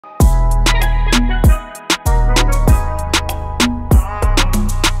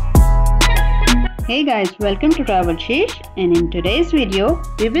Hey guys, welcome to Travelsheesh, and in today's video,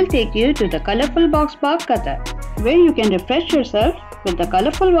 we will take you to the colorful box park Qatar, where you can refresh yourself with the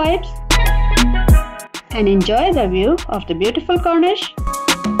colorful vibes and enjoy the view of the beautiful Corniche.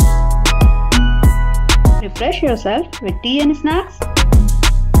 Refresh yourself with tea and snacks.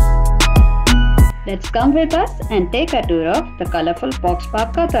 Let's come with us and take a tour of the colorful box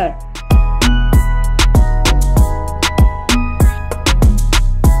park Qatar.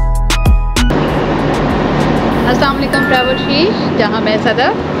 अस्सलाम वालेकुम ट्रैवलशीश, जहाँ मैं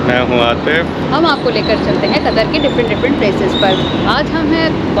सदर, मैं हूँ आतिफ। हम आपको लेकर चलते हैं कतर के डिफरेंट प्लेसेस पर। आज हम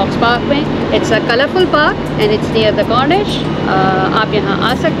हैं बॉक्स पार्क में। It's a colourful park and it's near the Cornish. आप यहाँ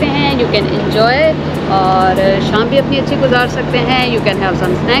आ सकते हैं, यू कैन एंजॉय और शाम भी अपनी अच्छी गुजार सकते हैं। You can have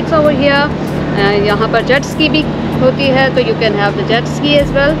some snacks over here. यहाँ पर जेट स्की भी होती है, तो you can have the jet ski as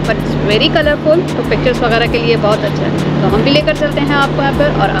well, but it's very colourful, तो पिक्चर्स वगैरह के लिए बहुत अच्छा है। तो हम भी लेकर चलते हैं आपको यहाँ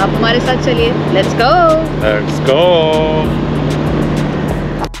पर, और आप हमारे साथ चलिए। Let's go.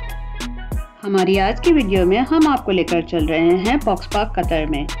 हमारी आज की वीडियो में हम आपको लेकर चल रहे हैं बॉक्स पार्क कतर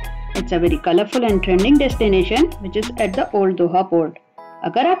में। It's a very colourful and trending destination which is at the old Doha port.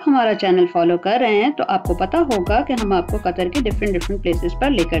 अगर आप हमारा चैनल फॉलो कर रहे हैं तो आपको पता होगा कि हम आपको कतर के डिफरेंट प्लेसेस पर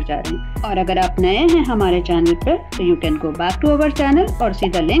लेकर जा रहे हैं। और अगर आप नए हैं हमारे चैनल पर, तो you can go back to our channel और see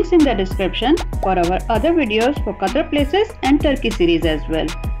the links in the description for our other videos for Qatar places and Turkey series as well.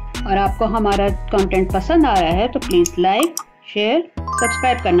 और आपको हमारा कंटेंट पसंद आ रहा है तो प्लीज लाइक, शेयर,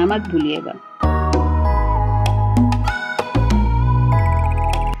 सब्सक्राइब करना मत भूलिएगा।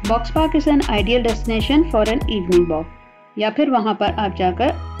 Box park is an ideal destination for an evening walk, या फिर वहाँ पर आप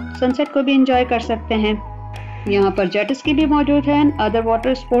जाकर सनसेट को भी एंजॉय कर सकते हैं। यहाँ पर जेट स्की भी मौजूद है एंड अदर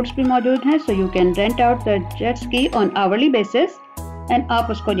वाटर स्पोर्ट्स भी मौजूद हैं, so you can rent out the jet ski on hourly basis and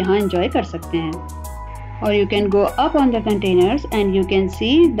आप उसको यहाँ एंजॉय कर सकते हैं। और you can go up on the containers and you can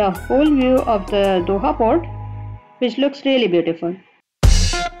see the whole view of the Doha Port, which looks really beautiful.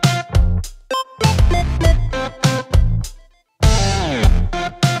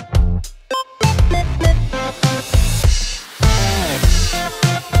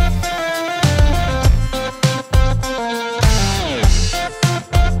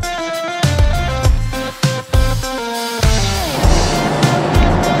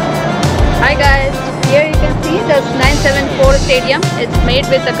 Hi guys. Here you can see the 974 stadium. It's made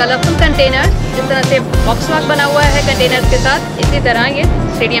with the colorful containers. जिस तरह से box park बना हुआ है containers के साथ, इसी तरह ये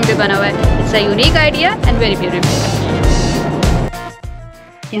स्टेडियम भी बना हुआ है। It's a unique idea and very beautiful.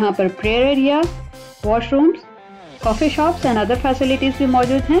 यहाँ पर prayer area, washrooms, coffee shops and other facilities भी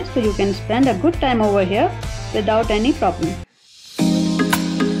मौजूद हैं, so you can spend a good time over here without any problem.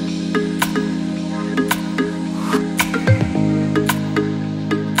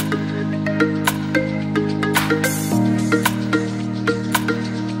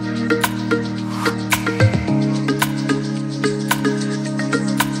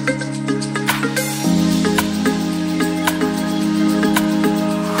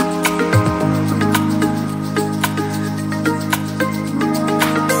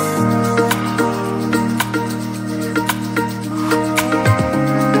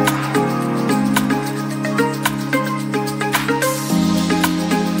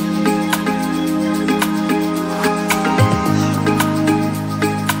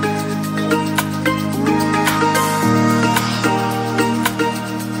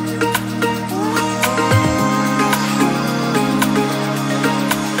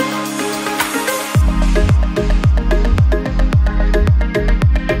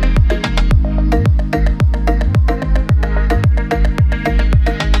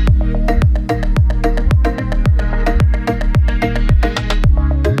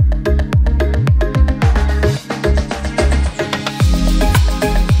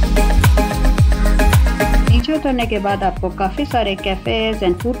 करने के बाद आपको काफ़ी सारे कैफ़ेज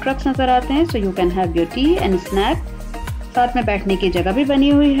एंड फूड ट्रक्स नज़र आते हैं, so you can have your T and snack. साथ में बैठने की जगह भी बनी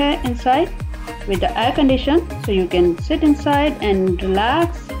हुई है inside with the air condition, so you can sit inside and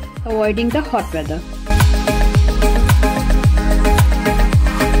relax avoiding the hot weather.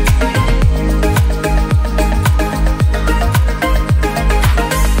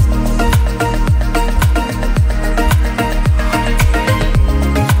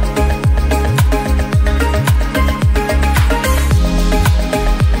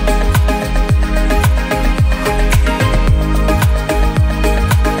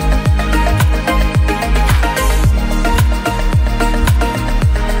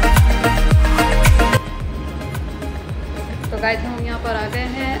 Guys हम यहाँ पर आ गए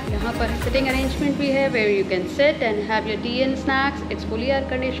हैं। यहाँ पर सिटिंग अरेंजमेंट भी है, where you can sit and have your T and snacks. It's fully air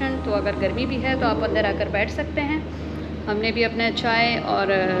condition, तो अगर गर्मी भी है तो आप अंदर आकर बैठ सकते हैं। हमने भी अपने चाय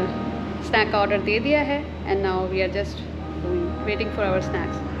और स्नैक का ऑर्डर दे दिया है and now we are just waiting for our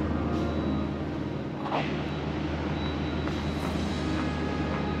snacks.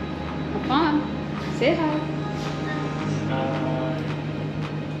 Fun. Say hi.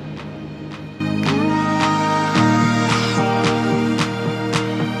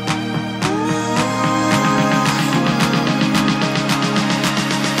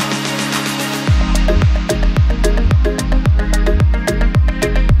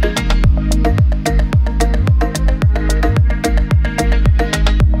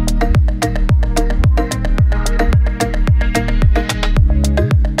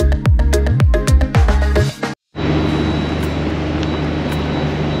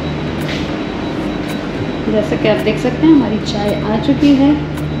 जैसा कि आप देख सकते हैं हमारी चाय आ चुकी है।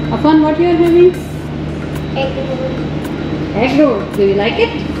 Affan, what you are having? Egg roll. Egg roll. Do you like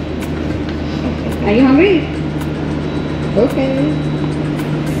it? Are you hungry? Okay.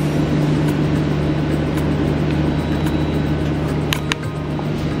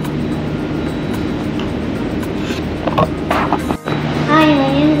 Hi, my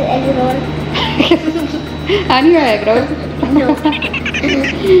name is Egg Roll. And your egg roll? No.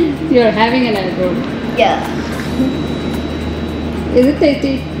 You're having an egg roll. Yeah. Is it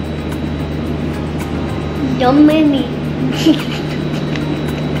tasty? Yummy.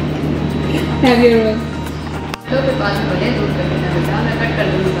 Have your roll. तो के पास बोले दूध का पीना बेटा, मैं cut कर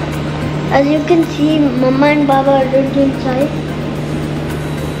दूँगा। As you can see, Mama and Baba are drinking chai.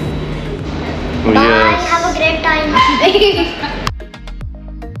 Oh, Bye. yes. Have a great time.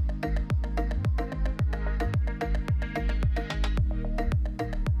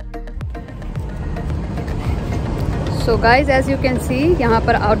 So guys, as you can see यहाँ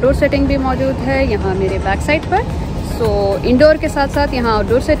पर आउटडोर सेटिंग भी मौजूद है यहाँ मेरे बैक साइड पर। सो इंडोर के साथ साथ यहाँ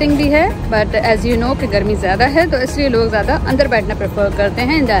आउटडोर सेटिंग भी है, बट एज यू नो कि गर्मी ज़्यादा है तो इसलिए लोग ज़्यादा अंदर बैठना प्रेफर करते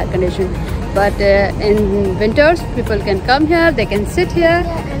हैं in the air condition. But in winters people can come here, they can sit here,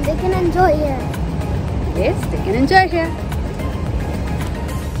 Yeah, and they can enjoy here. Yes they can enjoy here.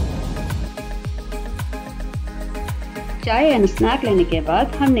 चाय एंड स्नैक लेने के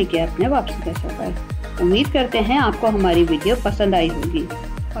बाद हमने किया अपने वापसी का सफ़र। उम्मीद करते हैं आपको हमारी वीडियो पसंद आई होगी,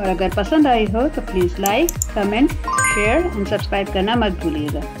 और अगर पसंद आई हो तो please like, comment, share and subscribe करना मत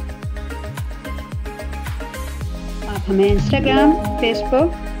भूलिएगा। आप हमें Instagram,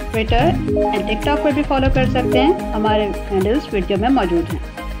 Facebook, Twitter and TikTok पर भी फॉलो कर सकते हैं। हमारे हैंडल्स वीडियो में मौजूद हैं।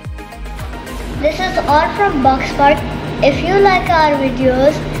 This is all from Box Park. If you like our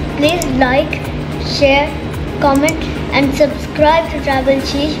videos, please like, share, comment and subscribe to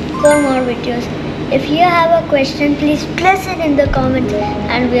Travelsheesh for more videos. If you have a question, please place it in the comments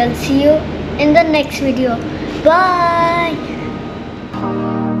and we'll see you in the next video. Bye!